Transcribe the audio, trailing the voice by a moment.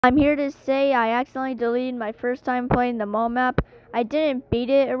I'm here to say I accidentally deleted my first time playing the mall map. I didn't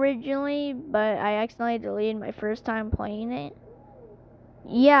beat it originally, but I accidentally deleted my first time playing it.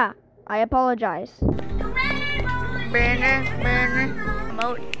 Yeah, I apologize. Mode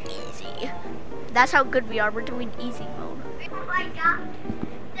easy. That's how good we are. We're doing easy mode. Oh my god.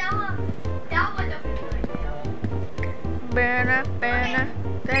 That was Banner.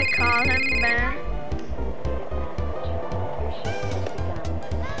 They call him Ben.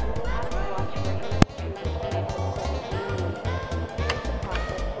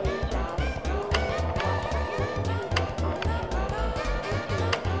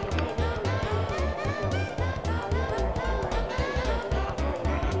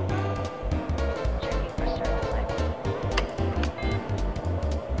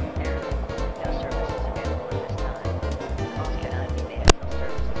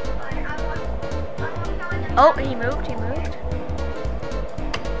 Oh, he moved.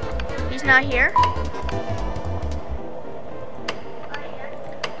 He's not here.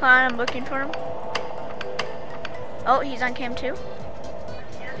 Hold on, I'm looking for him. Oh, he's on cam 2.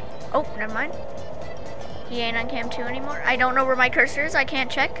 Oh, never mind. He ain't on cam 2 anymore. I don't know where my cursor is. I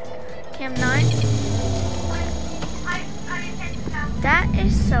can't check. Cam 9. That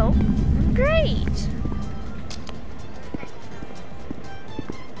is so great.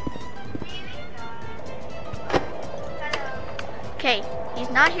 Okay, he's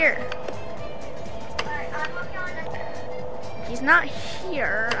not here. He's not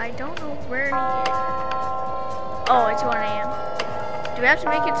here. I don't know where he is. Oh, it's 1 a.m. Do we have to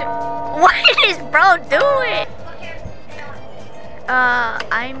make it to... What is bro doing?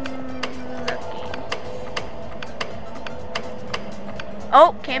 I'm looking.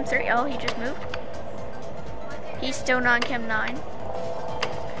 Oh, cam 3. Oh, he just moved. He's still not on cam 9.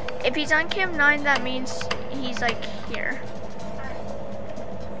 If he's on cam 9, that means he's like here.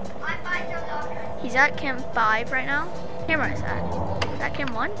 He's at cam 5 right now. Camera is that? Is that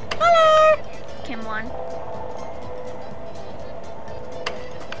cam 1? Hello! Cam 1.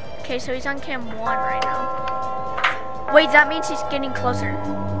 Okay, so he's on cam 1 right now. Wait, that means he's getting closer.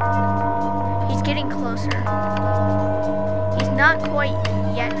 He's getting closer. He's not quite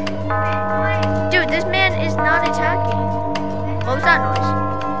yet. Dude, this man is not attacking. What was that noise?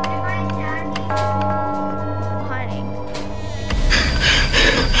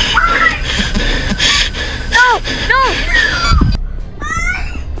 No!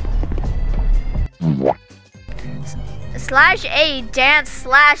 /A dance //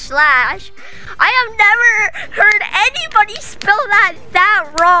 I have never heard anybody spell that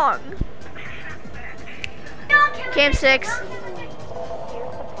wrong. Cam 6.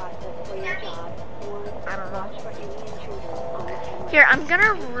 I don't know. Here, I'm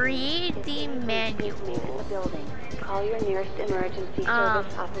gonna read the manual. Call your nearest emergency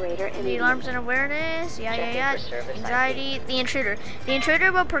service operator. The alarms and awareness. Yeah. Anxiety. The intruder. The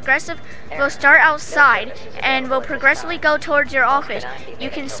intruder will start outside and will progressively go towards your office. You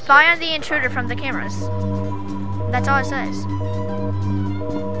can spy on the intruder from the cameras. That's all it says.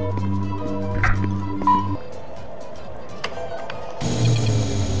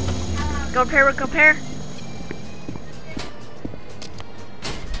 Go repair.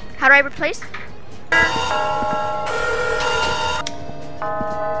 How do I replace? Turn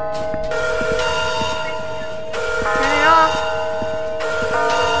it off.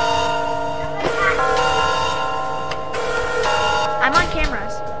 I'm on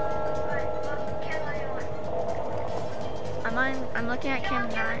cameras. I'm looking at cam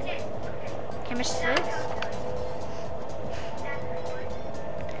 9. Camera 6.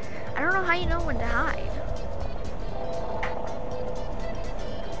 I don't know how you know when to hide.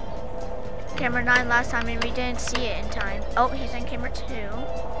 Camera 9 last time and we didn't see it in time. Oh, he's on camera 2.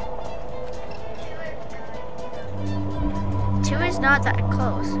 2 is not that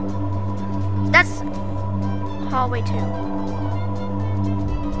close. That's hallway 2.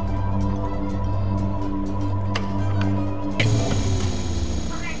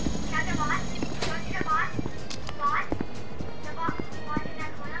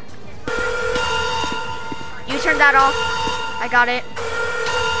 You turn that off. I got it.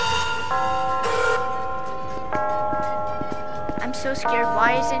 I'm so scared.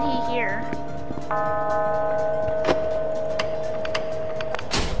 Why isn't he here?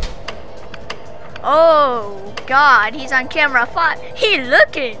 Oh God, he's on camera 5. He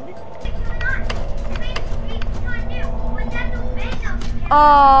looking.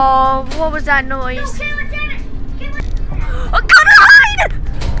 Oh, what was that noise? Oh, Connor, hide!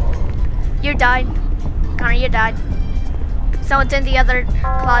 You died. Connor, you died. Someone's in the other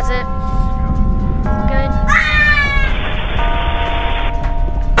closet. Good.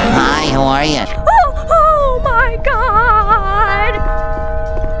 how are you? Oh my God!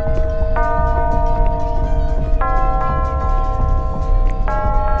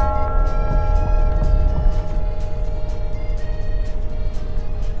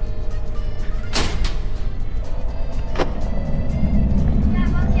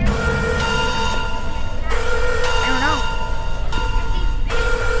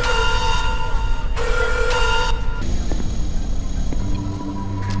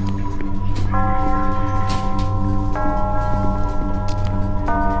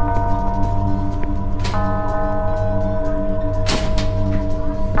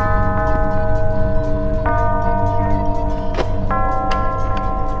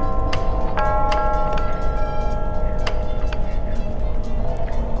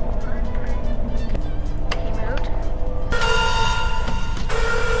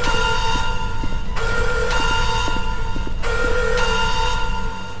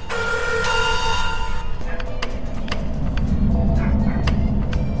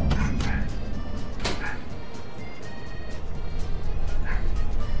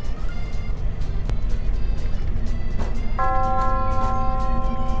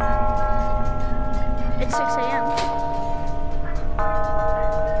 It's 6 a.m.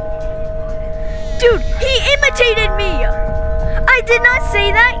 Dude, he imitated me! I did not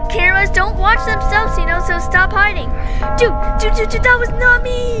say that. Cameras don't watch themselves, you know, so stop hiding. Dude, that was not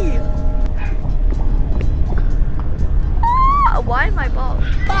me! Ah, why am I bald?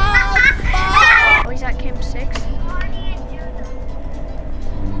 Oh, he's at Camp 6.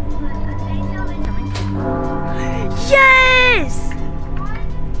 Yes!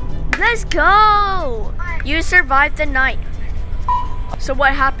 Let's go! You survived the night. So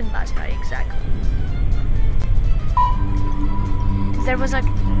what happened last night exactly? There was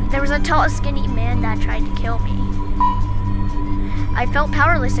a tall, skinny man that tried to kill me. I felt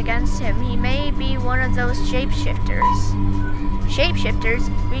powerless against him. He may be one of those shapeshifters. Shapeshifters?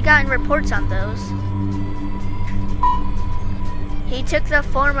 We gotten reports on those. He took the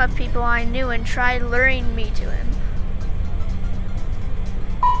form of people I knew and tried luring me to him.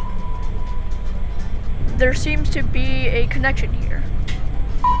 There seems to be a connection here.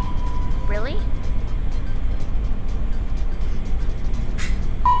 Really?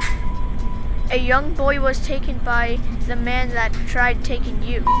 A young boy was taken by the man that tried taking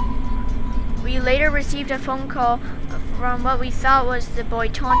you. We later received a phone call from what we thought was the boy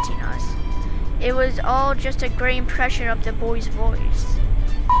taunting us. It was all just a great impression of the boy's voice.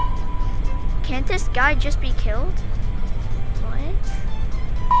 Can't this guy just be killed? What?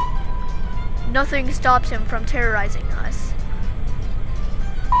 Nothing stops him from terrorizing us.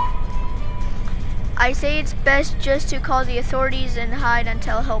 I say it's best just to call the authorities and hide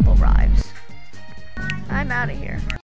until help arrives. I'm out of here.